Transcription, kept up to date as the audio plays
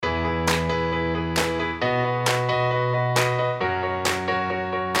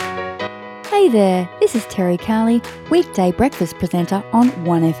Hey there, this is Terry Cowley, weekday breakfast presenter on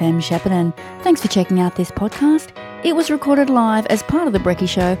 1FM Shepparton. Thanks for checking out this podcast. It was recorded live as part of The Brekkie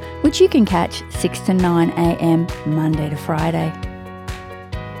Show, which you can catch 6 to 9am Monday to Friday.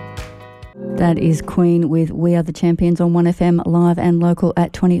 That is Queen with We Are the Champions on 1FM live and local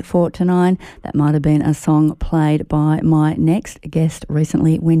at 24 to 9. That might have been a song played by my next guest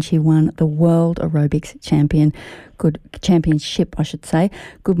recently when she won the World Aerobics Championship, I should say.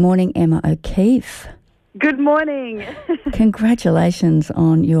 Good morning, Emma O'Keefe. Good morning. Congratulations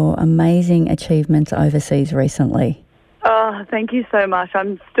on your amazing achievements overseas recently. Oh, thank you so much.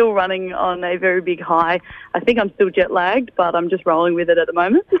 I'm still running on a very big high. I think I'm still jet lagged, but I'm just rolling with it at the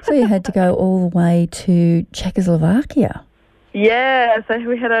moment. So you had to go all the way to Czechoslovakia? Yeah, so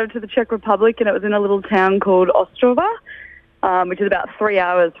we head over to the Czech Republic and it was in a little town called Ostrava, which is about 3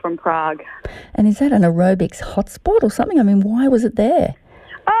 hours from Prague. And is that an aerobics hotspot or something? I mean, why was it there?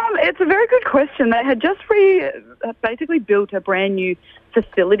 It's a very good question. They had just basically built a brand new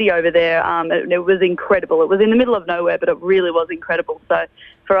facility over there. It was incredible. It was in the middle of nowhere, but it really was incredible. So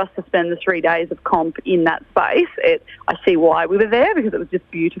for us to spend the 3 days of comp in that space, I see why we were there because it was just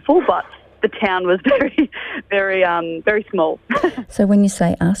beautiful, but the town was very small. So when you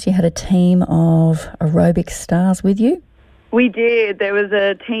say us, you had a team of aerobics stars with you? We did. There was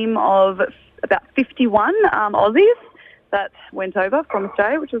a team of about 51 Aussies that went over from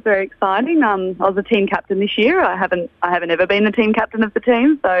Australia, which was very exciting. I was the team captain this year. I haven't ever been the team captain of the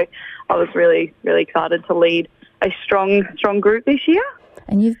team, so I was really, really excited to lead a strong group this year.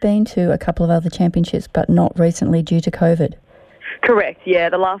 And you've been to a couple of other championships, but not recently due to COVID? Correct, yeah.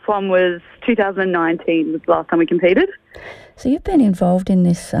 The last one was 2019 was the last time we competed. So you've been involved in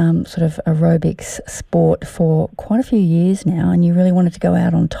this sort of aerobics sport for quite a few years now, and you really wanted to go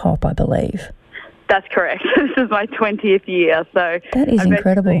out on top, I believe. That's correct. This is my 20th year, so that is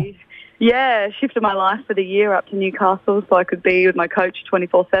incredible. Yeah, shifted my life for the year up to Newcastle so I could be with my coach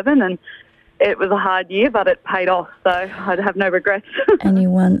 24/7, and it was a hard year, but it paid off, so I'd have no regrets. And you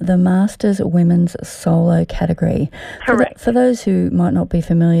won the Masters Women's Solo category. Correct. For those who might not be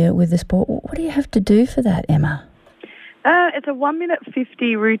familiar with the sport, what do you have to do for that, Emma? It's a 1 minute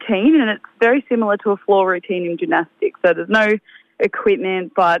 50 routine, and it's very similar to a floor routine in gymnastics. So there's no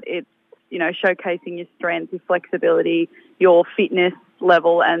equipment, but it's showcasing your strength, your flexibility, your fitness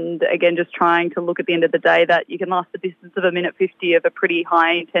level, and again, just trying to look at the end of the day that you can last the distance of 1 minute 50 of a pretty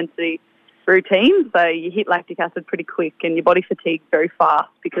high intensity routine. So you hit lactic acid pretty quick and your body fatigues very fast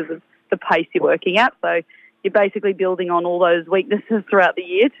because of the pace you're working at. So you're basically building on all those weaknesses throughout the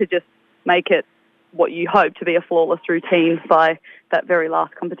year to just make it what you hope to be a flawless routine by that very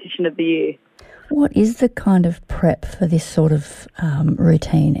last competition of the year. What is the kind of prep for this sort of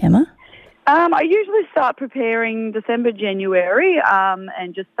routine, Emma? I usually start preparing December, January,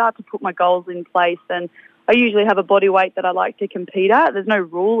 and just start to put my goals in place. And I usually have a body weight that I like to compete at. There's no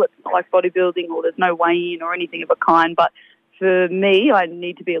rule. It's not like bodybuilding or there's no weigh-in or anything of a kind. But for me, I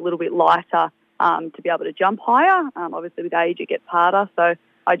need to be a little bit lighter to be able to jump higher. Obviously, with age, it gets harder. So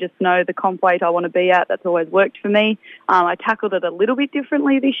I just know the comp weight I want to be at. That's always worked for me. I tackled it a little bit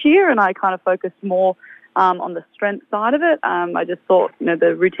differently this year, and I kind of focused more on the strength side of it. I just thought,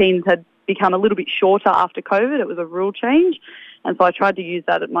 the routines had become a little bit shorter after COVID. It was a rule change. And so I tried to use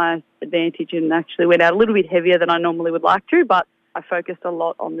that at my advantage and actually went out a little bit heavier than I normally would like to, but I focused a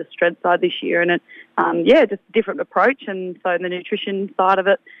lot on the strength side this year. And just a different approach. And so the nutrition side of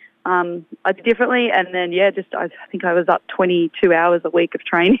it, I did differently. And then, I think I was up 22 hours a week of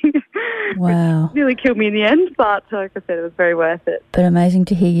training. Wow. Which nearly killed me in the end, but like I said, it was very worth it. But amazing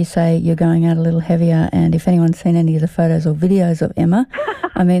to hear you say you're going out a little heavier. And if anyone's seen any of the photos or videos of Emma,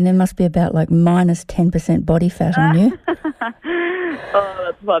 I mean, there must be about like minus 10% body fat on you. Oh,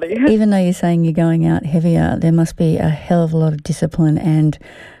 that's funny. Even though you're saying you're going out heavier, there must be a hell of a lot of discipline and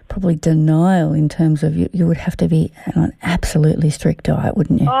probably denial in terms of you would have to be on an absolutely strict diet,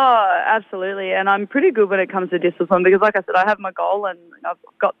 wouldn't you? Oh, absolutely. And I'm pretty good when it comes to discipline because, like I said, I have my goal and I've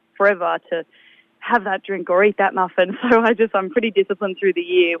got forever to have that drink or eat that muffin. So I'm pretty disciplined through the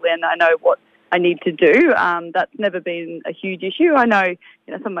year when I know what I need to do. That's never been a huge issue. I know,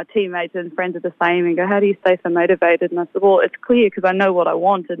 some of my teammates and friends are the same and go, how do you stay so motivated? And I said, well, it's clear because I know what I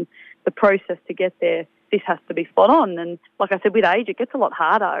want and the process to get there, this has to be spot on. And like I said, with age, it gets a lot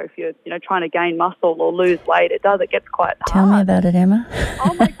harder if you're, trying to gain muscle or lose weight. It gets quite hard. Tell me about it, Emma.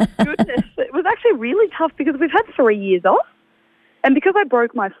 Oh my goodness. It was actually really tough because we've had 3 years off. And because I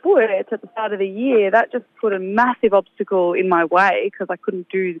broke my foot at the start of the year, that just put a massive obstacle in my way because I couldn't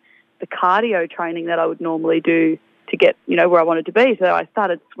do the cardio training that I would normally do to get, where I wanted to be. So I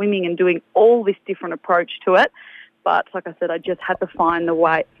started swimming and doing all this different approach to it. but like I said, I just had to find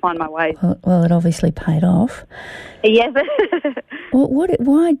my way. Well, it obviously paid off. Yes. Well,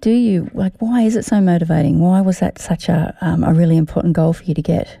 why is it so motivating? Why was that such a really important goal for you to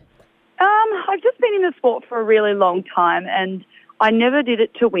get? I've just been in the sport for a really long time, and I never did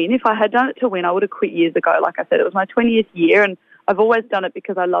it to win. If I had done it to win, I would have quit years ago. Like I said, it was my 20th year, and I've always done it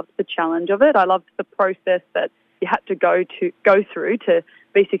because I loved the challenge of it. I loved the process that you had to go through to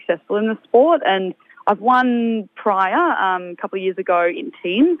be successful in the sport. And I've won prior a couple of years ago in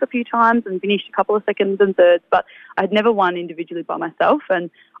teams a few times and finished a couple of seconds and thirds, but I'd never won individually by myself, and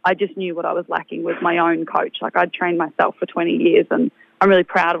I just knew what I was lacking with my own coach. Like, I'd trained myself for 20 years, and I'm really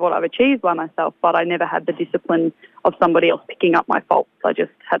proud of what I've achieved by myself, but I never had the discipline of somebody else picking up my faults. I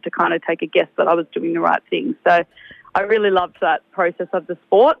just had to kind of take a guess that I was doing the right thing. So I really loved that process of the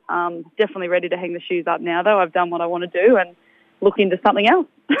sport. Definitely ready to hang the shoes up now, though. I've done what I want to do and look into something else.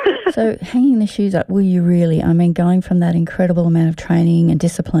 So hanging the shoes up, will you really? I mean, going from that incredible amount of training and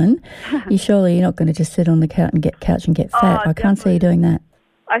discipline, you're not going to just sit on the couch and get fat. I can't see you doing that.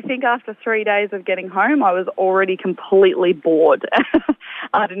 I think after 3 days of getting home, I was already completely bored.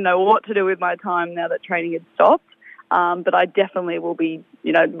 I didn't know what to do with my time now that training had stopped. But I definitely will be,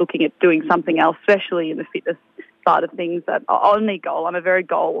 looking at doing something else, especially in the fitness side of things. That on the goal, I'm a very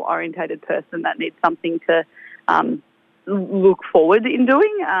goal-orientated person that needs something to look forward in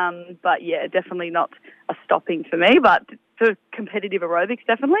doing. But yeah, definitely not a stopping for me. But for competitive aerobics,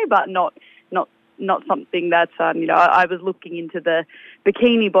 definitely, but not something that, I was looking into the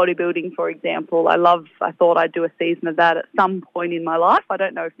bikini bodybuilding, for example. I thought I'd do a season of that at some point in my life. I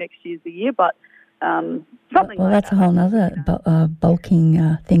don't know if next year's the year, but something like that. Well, that's a whole other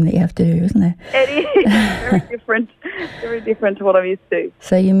bulking thing that you have to do, isn't it? It is very different to what I'm used to.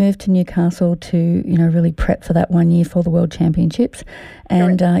 So you moved to Newcastle to, really prep for that 1 year for the World Championships,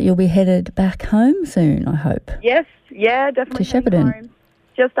 and you'll be headed back home soon, I hope. Yes, yeah, definitely. To Shepparton.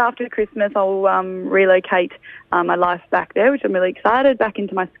 Just after Christmas, I'll relocate my life back there, which I'm really excited, back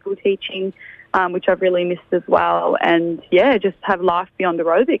into my school teaching, which I've really missed as well. And, yeah, just have life beyond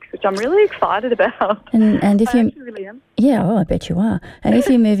aerobics, which I'm really excited about. And if you really am. Yeah, I bet you are. And if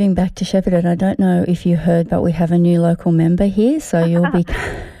you're moving back to Shepparton, I don't know if you heard, but we have a new local member here, so you'll be...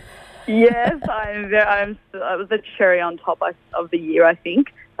 Yes, I was the cherry on top of the year, I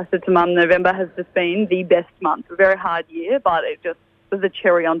think. I said to Mum, November has just been the best month. A very hard year, but it just was the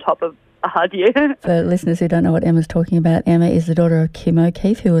cherry on top of a hard year. For listeners who don't know what Emma's talking about, Emma is the daughter of Kim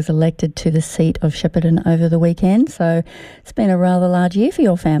O'Keefe, who was elected to the seat of Shepparton over the weekend. So it's been a rather large year for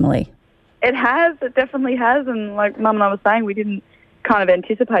your family. It has. It definitely has. And like Mum and I were saying, we didn't kind of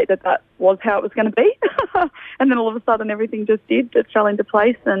anticipate that was how it was going to be. And then all of a sudden everything just fell into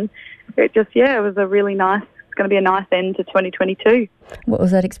place. And it was a really nice, it's going to be a nice end to 2022. What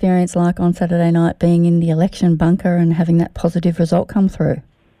was that experience like on Saturday night, being in the election bunker and having that positive result come through?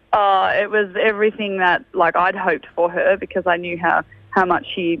 It was everything that I'd hoped for her, because I knew how much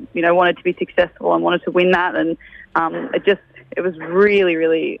she wanted to be successful and wanted to win that, and it was really,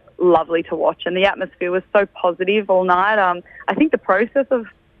 really lovely to watch, and the atmosphere was so positive all night. I think the process of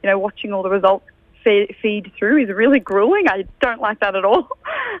watching all the results feed through is really grueling. I don't like that at all.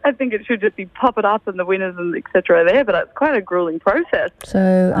 I think it should just be pop it up and the winners and etc. there, but it's quite a grueling process.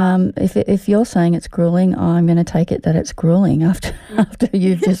 So if you're saying it's grueling, I'm going to take it that it's grueling after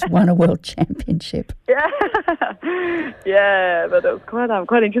you've just won a world championship. Yeah, but it was quite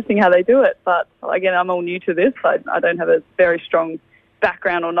interesting how they do it. But again, I'm all new to this. I don't have a very strong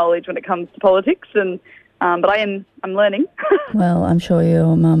background or knowledge when it comes to politics, and but I'm learning. Well, I'm sure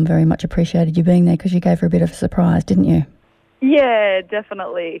your mum very much appreciated you being there, because you gave her a bit of a surprise, didn't you? Yeah,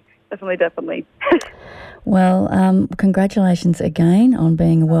 definitely. Well, congratulations again on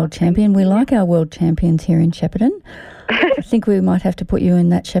being a world champion. We like our world champions here in Shepparton. I think we might have to put you in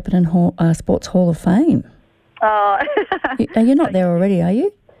that Shepparton Sports Hall of Fame. You're not there already, are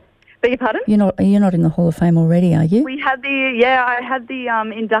you? Beg your pardon? You're not in the Hall of Fame already, are you? I had the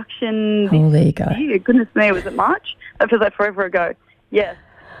induction. Oh, there you go. Goodness me, was it March? That feels like forever ago. Yes.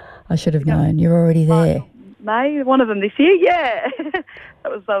 I should have known. You're already there. May, one of them this year, yeah.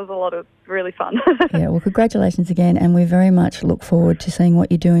 That was a lot of really fun. Yeah, well, congratulations again, and we very much look forward to seeing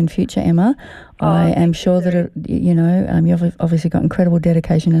what you do in future, Emma. I am sure that, you've obviously got incredible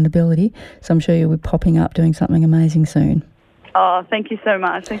dedication and ability, so I'm sure you'll be popping up doing something amazing soon. Oh, thank you so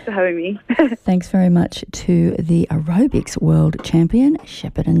much. Thanks for having me. Thanks very much to the aerobics world champion,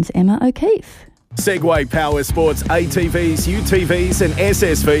 Shepparton's Emma O'Keefe. Segway Power Sports ATVs, UTVs and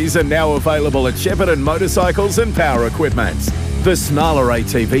SSVs are now available at Shepparton Motorcycles and Power Equipment. The Snarler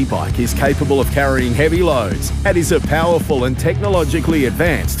ATV bike is capable of carrying heavy loads and is a powerful and technologically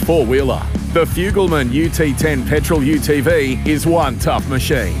advanced four-wheeler. The Fugleman UT10 petrol UTV is one tough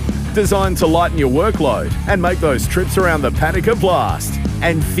machine, designed to lighten your workload and make those trips around the paddock a blast.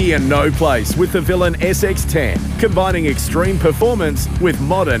 And fear no place with the Villain SX10, combining extreme performance with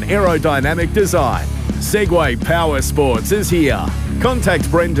modern aerodynamic design. Segway Power Sports is here. Contact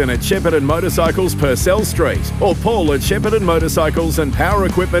Brendan at Shepparton Motorcycles, Purcell Street, or Paul at Shepparton Motorcycles and Power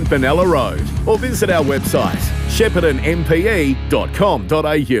Equipment, Benalla Road, or visit our website,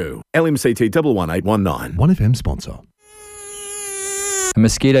 sheppartonmpe.com.au. LMCT 11819. 1FM sponsor. A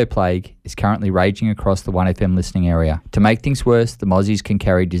mosquito plague is currently raging across the 1FM listening area. To make things worse, the mozzies can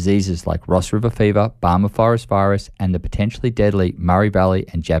carry diseases like Ross River fever, Barmer forest virus, and the potentially deadly Murray Valley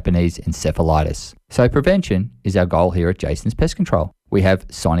and Japanese encephalitis. So prevention is our goal here at Jason's Pest Control. We have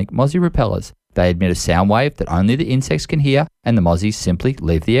sonic mozzie repellers. They emit a sound wave that only the insects can hear, and the mozzies simply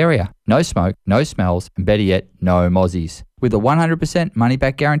leave the area. No smoke, no smells, and better yet, no mozzies. With a 100%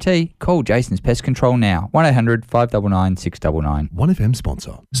 money-back guarantee, call Jason's Pest Control now. 1-800-599-699. 1FM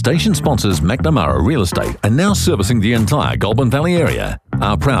sponsor. Station sponsors McNamara Real Estate are now servicing the entire Goulburn Valley area.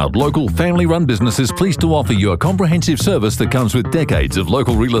 Our proud local family-run business is pleased to offer you a comprehensive service that comes with decades of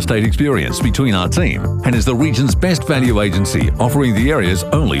local real estate experience between our team and is the region's best value agency, offering the area's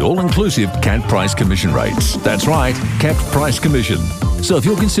only all-inclusive capped price commission rates. That's right, capped price commission. So if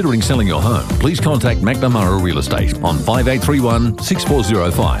you're considering selling your home, please contact McNamara Real Estate on 5831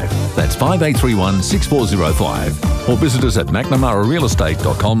 6405. That's 5831 6405. Or visit us at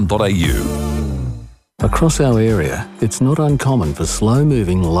mcnamararealestate.com.au. Across our area, it's not uncommon for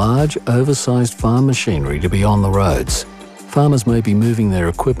slow-moving, large, oversized farm machinery to be on the roads. Farmers may be moving their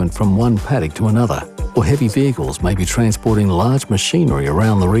equipment from one paddock to another, or heavy vehicles may be transporting large machinery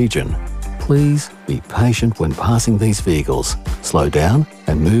around the region. Please be patient when passing these vehicles. Slow down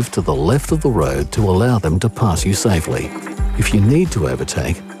and move to the left of the road to allow them to pass you safely. If you need to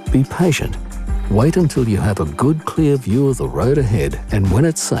overtake, be patient. Wait until you have a good, clear view of the road ahead, and when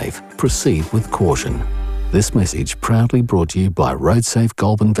it's safe, proceed with caution. This message proudly brought to you by RoadSafe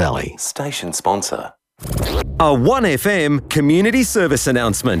Goulburn Valley. Station sponsor. A 1FM community service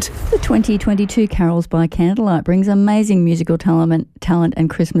announcement. The 2022 Carols by Candlelight brings amazing musical talent and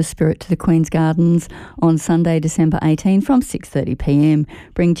Christmas spirit to the Queen's Gardens on Sunday, December 18 from 6:30pm.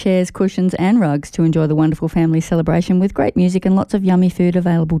 Bring chairs, cushions and rugs to enjoy the wonderful family celebration with great music and lots of yummy food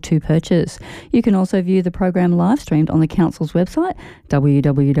available to purchase. You can also view the program live streamed on the Council's website,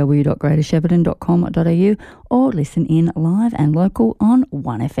 www.greatershepparton.com.au, or listen in live and local on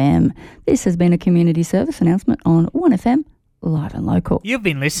 1FM. This has been a community service announcement on 1FM, live and local. You've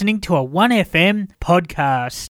been listening to a 1FM podcast.